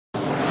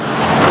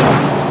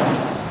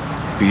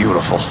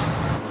beautiful.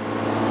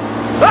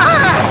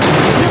 Ah!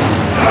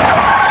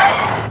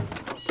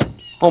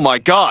 Oh my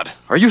God,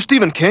 are you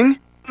Stephen King?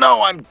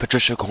 No, I'm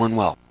Patricia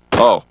Cornwell.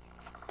 Oh.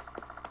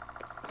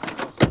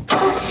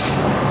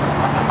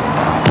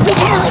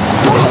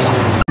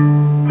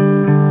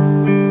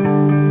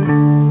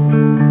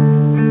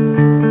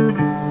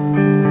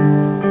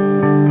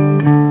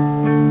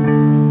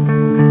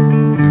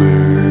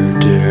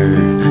 Murder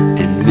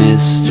and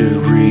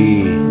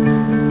mystery,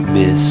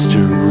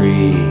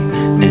 mystery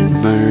and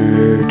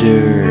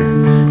murder.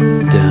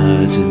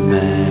 Doesn't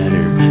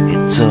matter,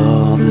 it's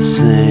all the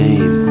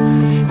same.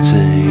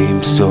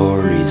 Same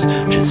stories,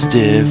 just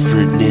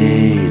different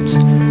names.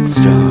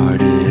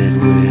 Started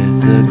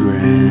with a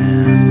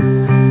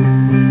gram,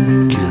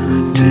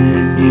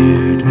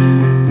 continued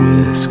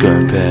with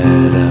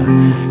Scarpetta.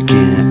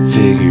 Can't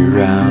figure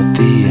out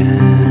the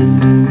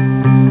end.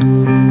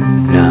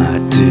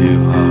 Not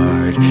too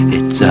hard,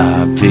 it's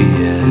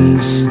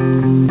obvious.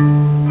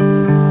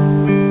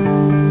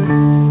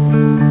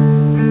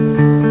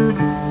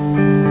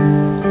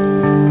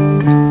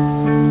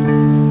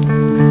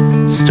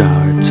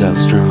 Starts out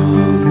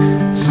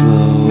strong,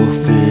 slow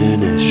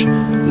finish,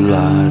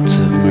 lots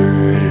of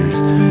murders,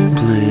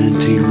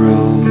 plenty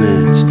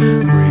romance,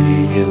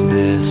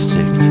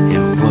 realistic,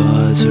 it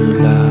was her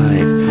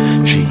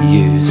life. She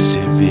used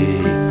to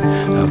be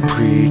a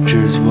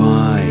preacher's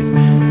wife.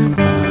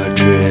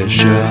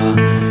 Patricia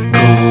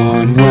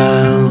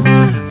Cornwell,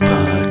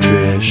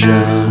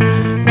 Patricia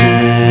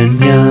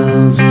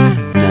Daniels,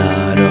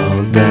 not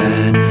all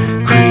that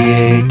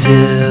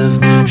creative.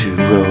 She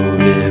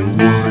wrote it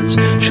once,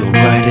 she'll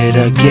write it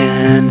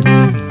again.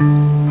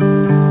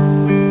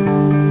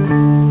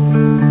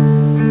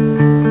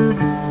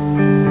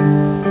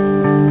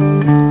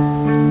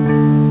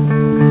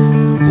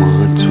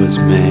 Once was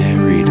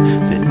married,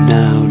 but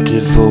now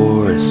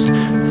divorced.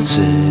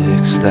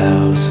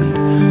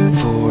 6,000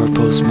 for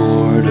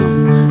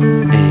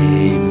postmortem,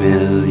 8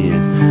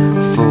 million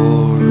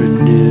for a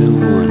new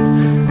one.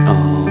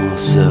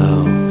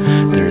 Also,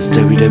 there's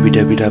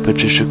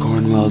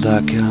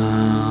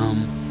www.patriciacornwell.com.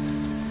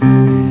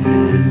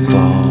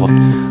 Involved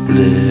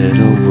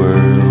little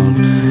world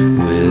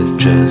with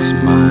just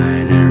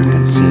minor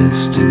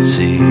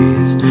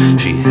consistencies.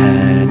 She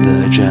had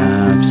the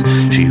jobs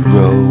she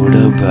wrote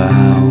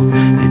about,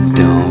 and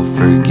don't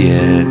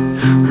forget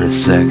her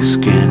sex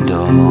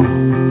scandal.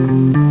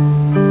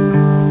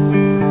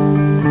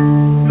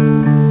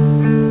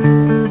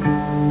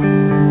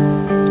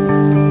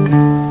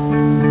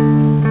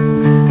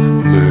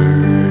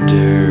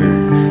 Murder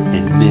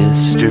and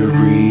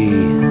mystery,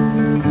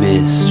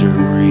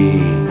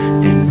 mystery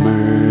and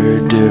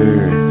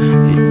murder.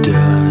 It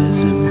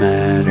doesn't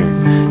matter,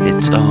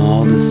 it's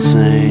all the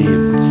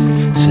same.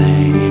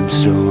 Same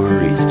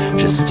stories,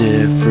 just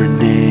different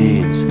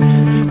names.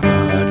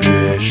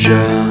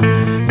 Patricia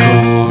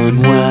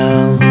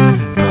Cornwell,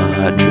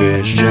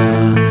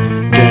 Patricia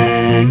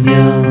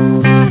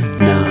Daniels,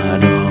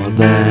 not all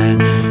that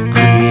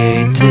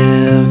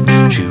creative.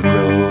 She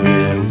wrote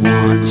it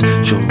once,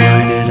 she'll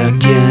write it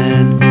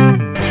again.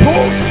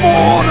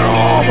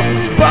 Postmortem,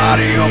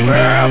 body of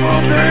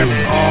evidence,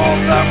 all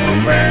that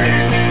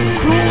remains.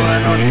 Cruel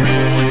and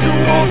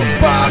unusual, the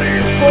body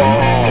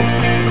fall.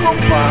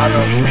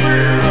 Combatants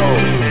feel,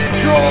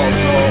 jaws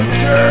of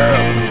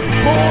death,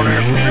 on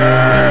its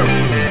nest.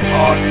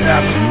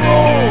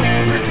 Unnatural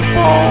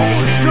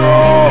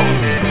exposure,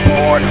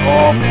 point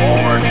of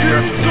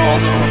origin,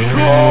 Southern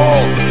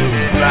Cross.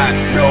 Black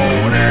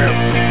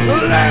notice, the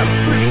last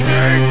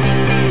mistake.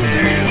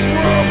 These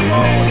were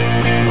most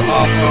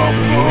of the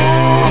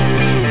books.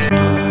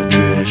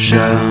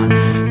 Patricia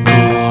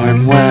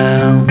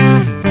Cornwell,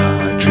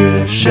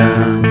 Patricia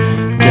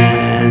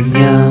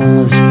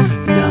Daniels,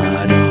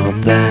 not all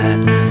that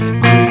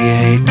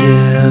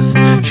creative.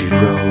 She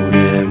wrote